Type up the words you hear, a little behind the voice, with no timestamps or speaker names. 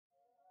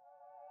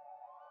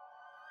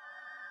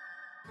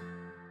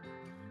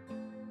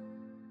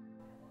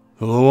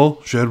Hello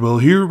all, Shadwell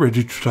here,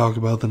 ready to talk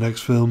about the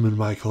next film in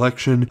my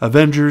collection,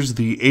 Avengers: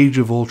 The Age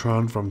of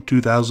Ultron from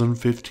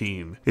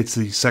 2015. It's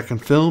the second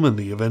film in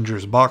the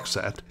Avengers box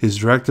set, is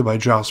directed by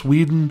Joss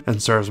Whedon,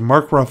 and stars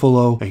Mark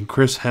Ruffalo and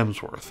Chris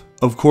Hemsworth.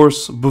 Of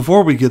course,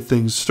 before we get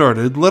things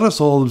started, let us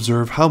all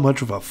observe how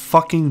much of a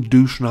fucking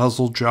douche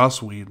nozzle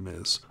Joss Whedon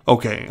is.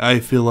 Okay, I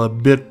feel a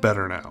bit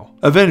better now.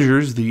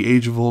 Avengers: The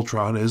Age of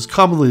Ultron is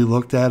commonly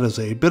looked at as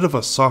a bit of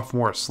a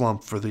sophomore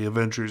slump for the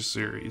Avengers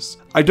series.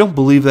 I don't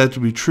believe that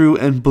to be true,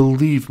 and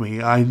believe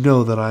me, I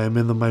know that I am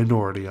in the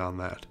minority on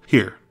that.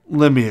 Here,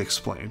 let me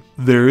explain.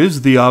 There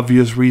is the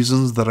obvious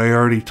reasons that I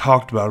already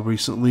talked about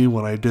recently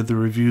when I did the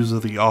reviews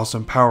of the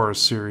Austin Powers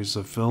series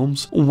of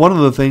films. One of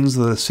the things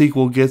that a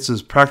sequel gets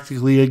as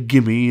practically a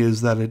gimme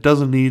is that it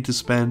doesn't need to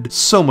spend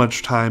so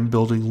much time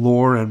building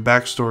lore and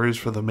backstories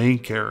for the main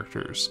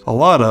characters. A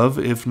lot of,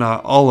 if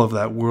not all of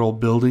that world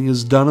building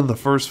is done in the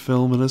first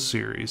film in a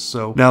series,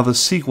 so now the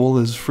sequel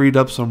has freed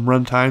up some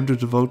runtime to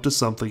devote to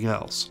something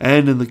else.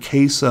 And in the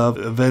case of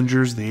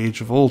Avengers: The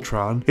Age of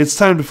Ultron, it's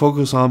time to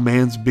focus on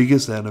man's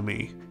biggest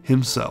enemy,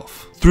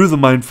 himself. Through the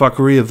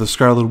mindfuckery of the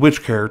Scarlet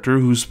Witch character,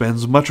 who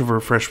spends much of her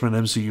freshman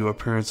MCU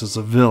appearance as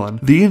a villain,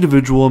 the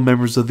individual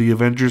members of the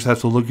Avengers have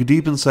to look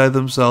deep inside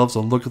themselves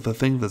and look at the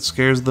thing that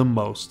scares them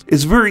most.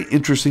 It's very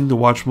interesting to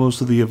watch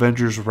most of the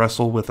Avengers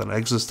wrestle with an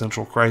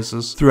existential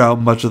crisis throughout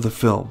much of the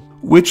film,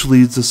 which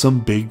leads to some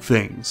big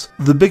things.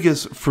 The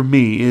biggest, for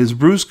me, is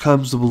Bruce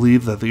comes to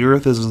believe that the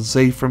Earth isn't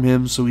safe from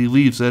him, so he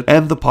leaves it,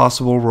 and the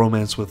possible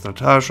romance with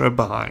Natasha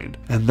behind.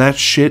 And that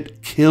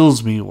shit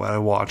kills me when I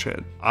watch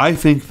it. I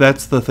think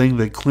that's the thing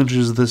that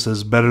clinches this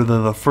as better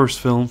than the first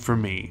film for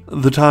me.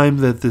 The time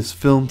that this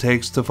film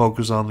takes to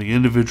focus on the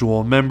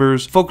individual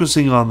members,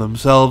 focusing on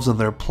themselves and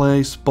their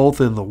place both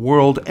in the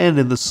world and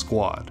in the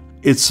squad.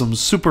 It's some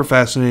super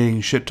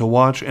fascinating shit to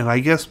watch, and I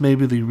guess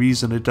maybe the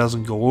reason it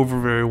doesn't go over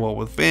very well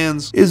with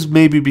fans is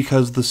maybe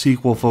because the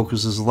sequel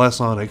focuses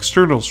less on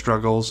external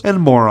struggles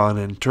and more on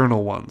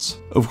internal ones.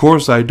 Of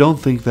course, I don't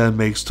think that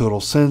makes total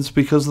sense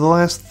because the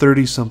last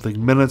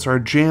 30-something minutes are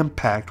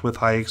jam-packed with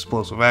high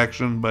explosive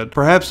action, but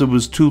perhaps it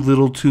was too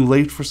little too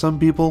late for some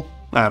people?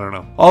 I don't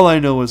know. All I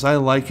know is I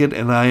like it,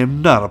 and I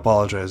am not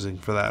apologizing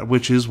for that,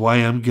 which is why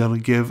I'm gonna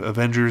give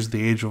Avengers: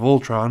 The Age of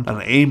Ultron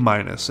an A-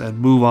 and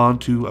move on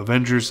to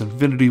Avengers: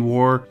 Infinity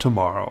War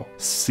tomorrow.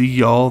 See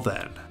y'all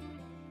then.